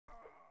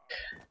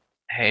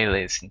Hey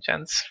ladies and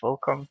gents,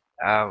 welcome.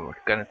 We're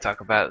going to talk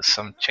about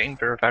some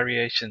chamber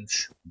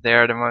variations. They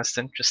are the most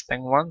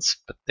interesting ones,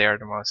 but they are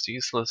the most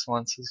useless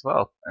ones as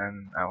well,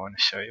 and I want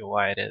to show you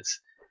why it is.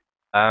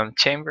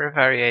 Chamber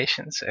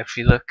variations, if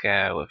you look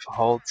with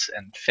holds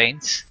and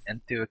feints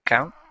into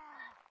account,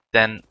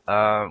 then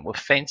with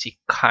feints you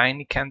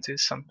kinda can do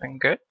something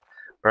good,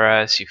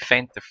 whereas you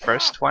feint the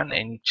first one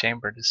and you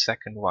chamber the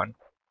second one.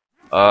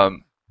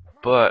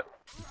 But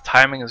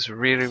timing is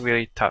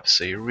really tough,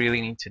 so you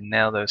really need to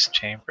nail those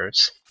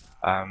chambers.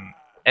 Um,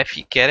 if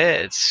you get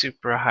it, it's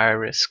super high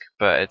risk,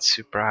 but it's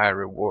super high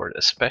reward,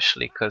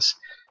 especially because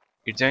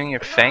you're doing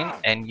your feint,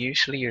 and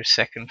usually your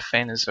second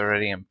feint is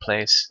already in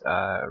place,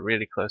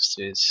 really close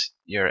to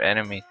your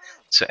enemy.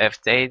 So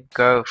if they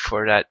go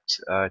for that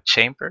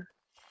chamber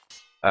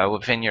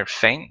within your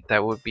feint,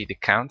 that would be the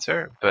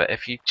counter. But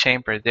if you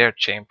chamber their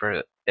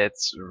chamber,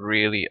 it's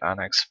really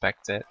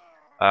unexpected.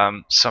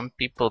 Some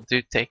people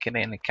do take it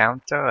in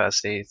account though,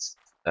 as they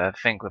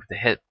think with the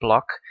hit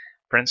block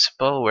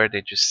principle, where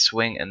they just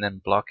swing and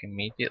then block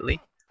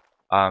immediately.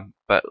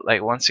 But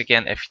like once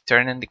again, if you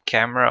turn in the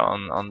camera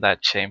on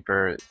that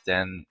chamber,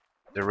 then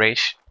the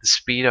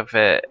speed of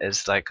it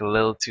is like a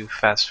little too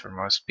fast for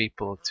most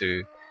people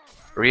to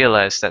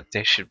realize that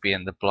they should be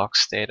in the block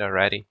state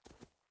already.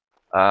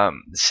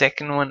 The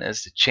second one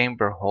is the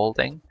chamber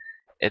holding.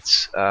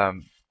 It's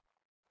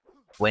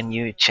when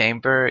you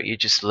chamber, you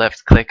just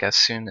left click as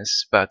soon as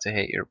it's about to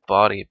hit your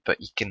body,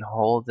 but you can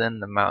hold in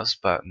the mouse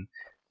button.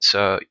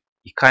 So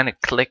you kind of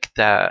click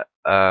that.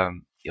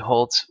 You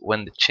hold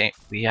when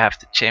you have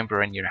the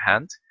chamber in your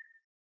hand.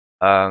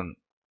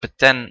 But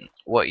then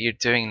what you're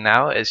doing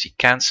now is you're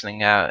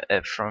canceling out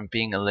it from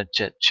being a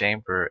legit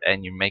chamber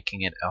and you're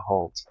making it a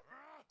hold.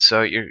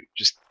 So you're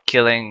just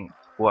killing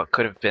what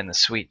could have been a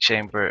sweet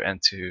chamber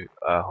into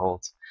a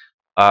hold.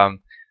 Um,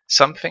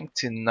 Something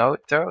to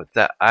note though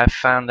that I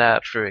found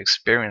out through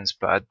experience,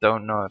 but I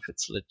don't know if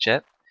it's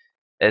legit,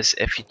 is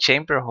if you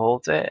chamber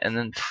hold it and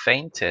then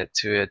feint it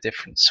to a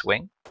different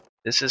swing.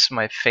 This is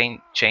my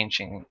feint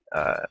changing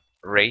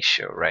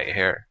ratio right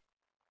here.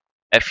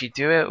 If you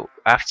do it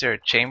after a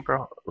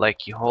chamber,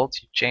 like you hold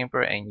your chamber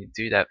and you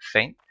do that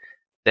feint,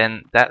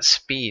 then that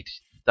speed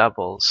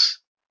doubles.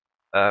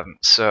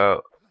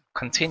 So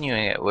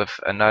continuing it with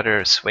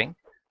another swing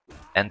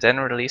and then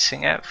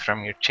releasing it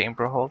from your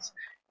chamber hold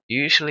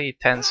usually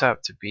tends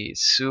out to be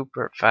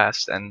super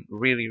fast and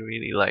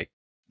really like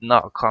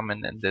not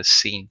common in this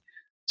scene.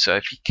 So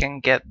if you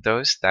can get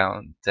those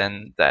down,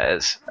 then that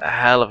is a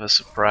hell of a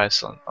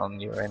surprise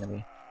on your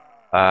enemy.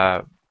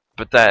 Uh,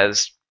 but that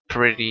is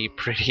pretty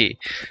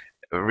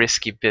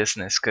risky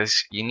business,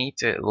 because you need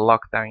to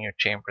lock down your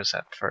chambers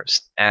at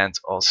first and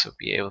also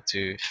be able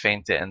to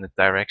feint it in the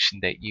direction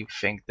that you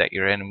think that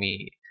your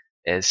enemy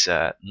is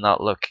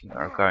not looking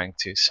or going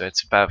to. So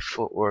it's about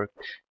footwork,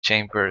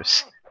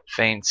 chambers,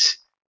 feints,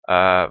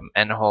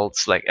 and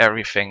holds, like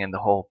everything in the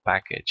whole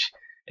package.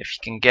 If you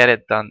can get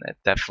it done, it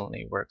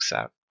definitely works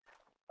out.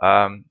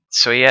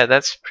 So yeah,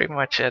 that's pretty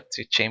much it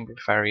to chamber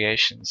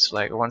variations.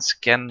 Like once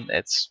again,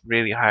 it's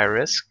really high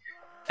risk,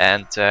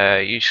 and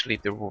usually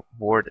the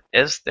reward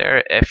is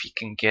there if you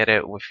can get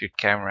it with your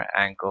camera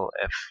angle.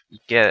 If you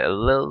get a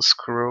little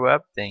screw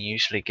up, then you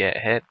usually get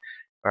hit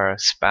or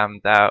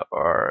spammed out,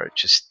 or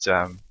just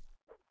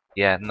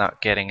yeah, not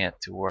getting it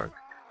to work.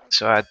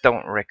 So I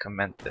don't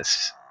recommend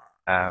this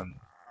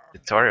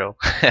tutorial.